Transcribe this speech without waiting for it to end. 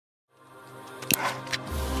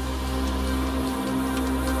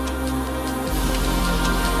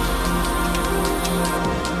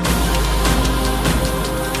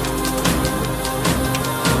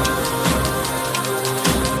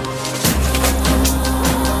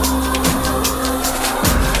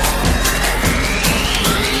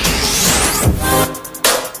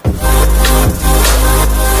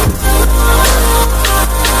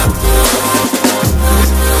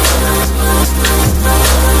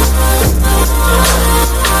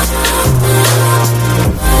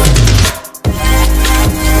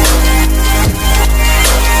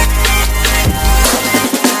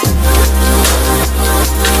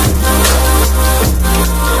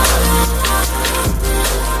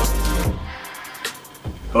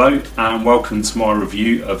Hello and welcome to my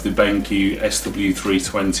review of the BenQ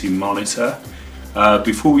SW320 monitor.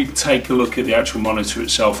 Before we take a look at the actual monitor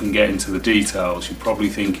itself and get into the details, you're probably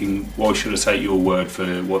thinking, why should I take your word for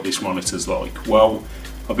what this monitor's like? Well,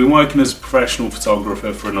 I've been working as a professional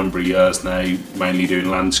photographer for a number of years now, mainly doing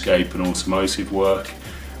landscape and automotive work.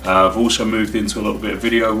 I've also moved into a little bit of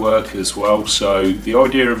video work as well, so the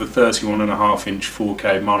idea of a 31.5-inch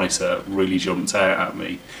 4K monitor really jumped out at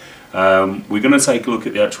me. We're going to take a look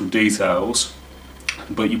at the actual details,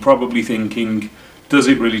 but you're probably thinking, does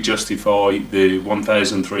it really justify the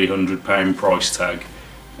 £1,300 price tag?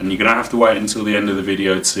 And you're going to have to wait until the end of the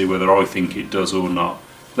video to see whether I think it does or not.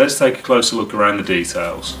 Let's take a closer look around the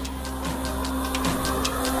details.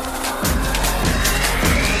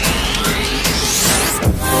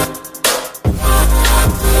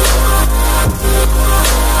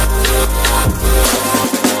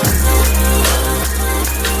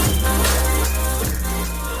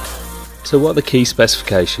 So what are the key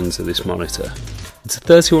specifications of this monitor? It's a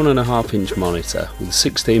 31.5-inch monitor with a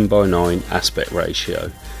 16:9 aspect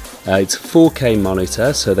ratio. It's a 4K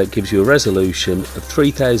monitor, so that gives you a resolution of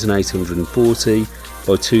 3840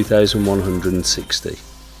 by 2160.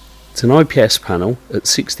 It's an IPS panel at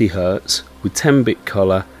 60Hz with 10-bit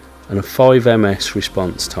colour and a 5 ms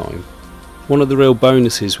response time. One of the real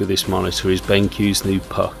bonuses with this monitor is BenQ's new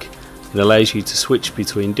puck. It allows you to switch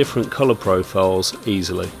between different colour profiles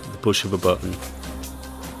easily with the push of a button.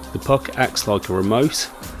 The puck acts like a remote,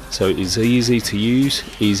 so it is easy to use,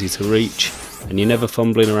 easy to reach, and you're never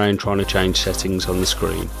fumbling around trying to change settings on the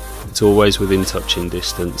screen. It's always within touching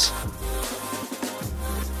distance.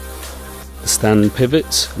 The stand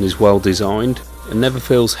pivots and is well designed and never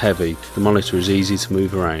feels heavy. The monitor is easy to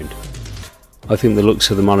move around. I think the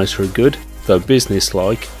looks of the monitor are good, though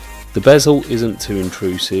business-like. The bezel isn't too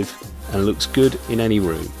intrusive and looks good in any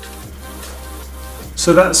room.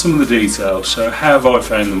 So that's some of the details. So how have I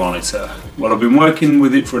found the monitor? Well, I've been working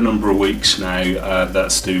with it for a number of weeks now.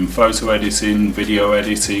 That's doing photo editing, video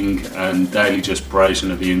editing and daily just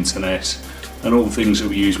browsing of the internet and all the things that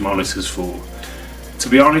we use monitors for. To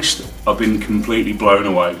be honest, I've been completely blown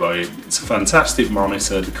away by it. It's a fantastic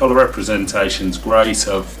monitor, the colour representation's great.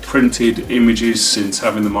 I've printed images since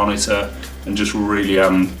having the monitor and just really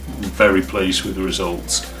am very pleased with the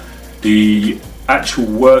results. The actual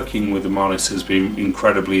working with the monitor has been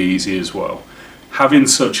incredibly easy as well. Having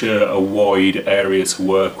such a wide area to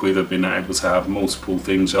work with, I've been able to have multiple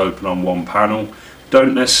things open on one panel.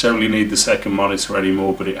 Don't necessarily need the second monitor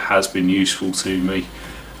anymore, but it has been useful to me.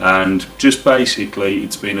 And just basically,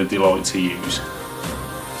 it's been a delight to use.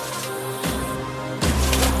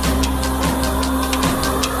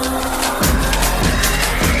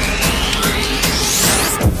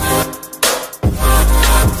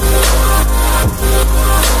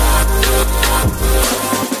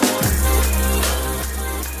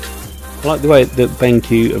 I like the way that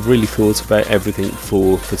BenQ have really thought about everything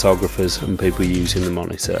for photographers and people using the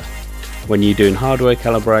monitor. When you're doing hardware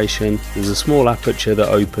calibration, there's a small aperture that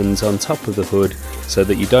opens on top of the hood so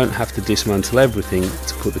that you don't have to dismantle everything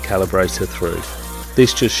to put the calibrator through.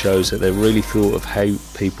 This just shows that they've really thought of how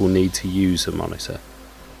people need to use a monitor.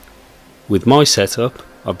 With my setup,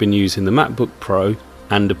 I've been using the MacBook Pro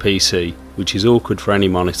and a PC, which is awkward for any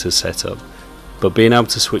monitor setup. But being able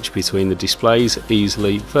to switch between the displays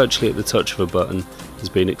easily, virtually at the touch of a button, has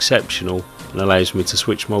been exceptional and allows me to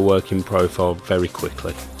switch my working profile very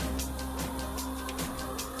quickly.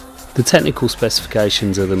 The technical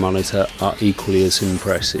specifications of the monitor are equally as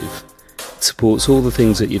impressive. It supports all the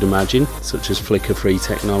things that you'd imagine, such as flicker-free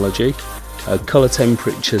technology, a colour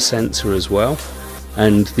temperature sensor as well,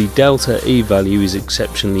 and the delta E value is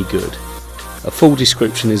exceptionally good. A full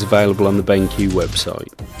description is available on the BenQ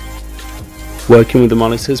website. Working with the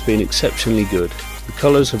monitor has been exceptionally good. The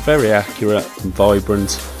colours are very accurate and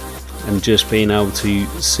vibrant, and just being able to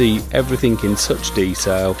see everything in such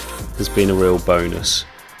detail has been a real bonus.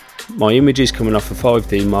 My images coming off a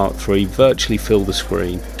 5D Mark III virtually fill the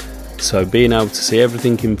screen, so being able to see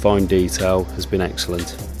everything in fine detail has been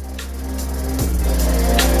excellent.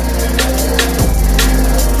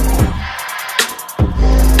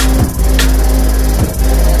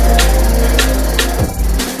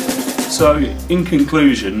 So, in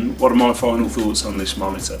conclusion, what are my final thoughts on this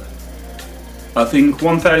monitor? I think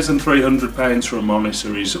 £1,300 for a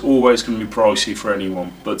monitor is always going to be pricey for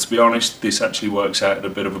anyone, but to be honest, this actually works out at a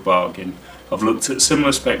bit of a bargain. I've looked at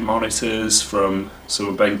similar spec monitors from some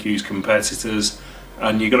of BenQ's competitors,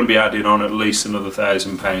 and you're going to be adding on at least another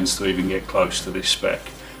 £1,000 to even get close to this spec.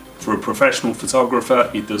 For a professional photographer,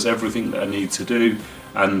 it does everything that I need to do,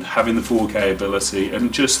 and having the 4K ability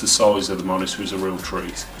and just the size of the monitor is a real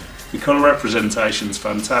treat. The colour representation is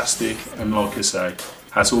fantastic, and like I say,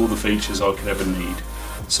 has all the features I could ever need.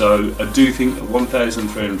 So I do think that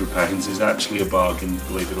 £1,300 is actually a bargain,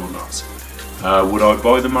 believe it or not. Would I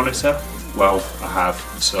buy the monitor? Well, I have,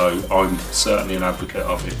 so I'm certainly an advocate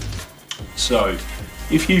of it. So,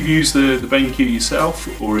 if you've used the BenQ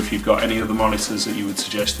yourself, or if you've got any other monitors that you would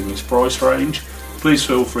suggest in this price range, please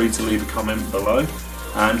feel free to leave a comment below,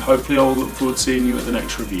 and hopefully I'll look forward to seeing you at the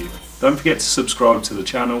next review. Don't forget to subscribe to the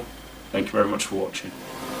channel. Thank you very much for watching.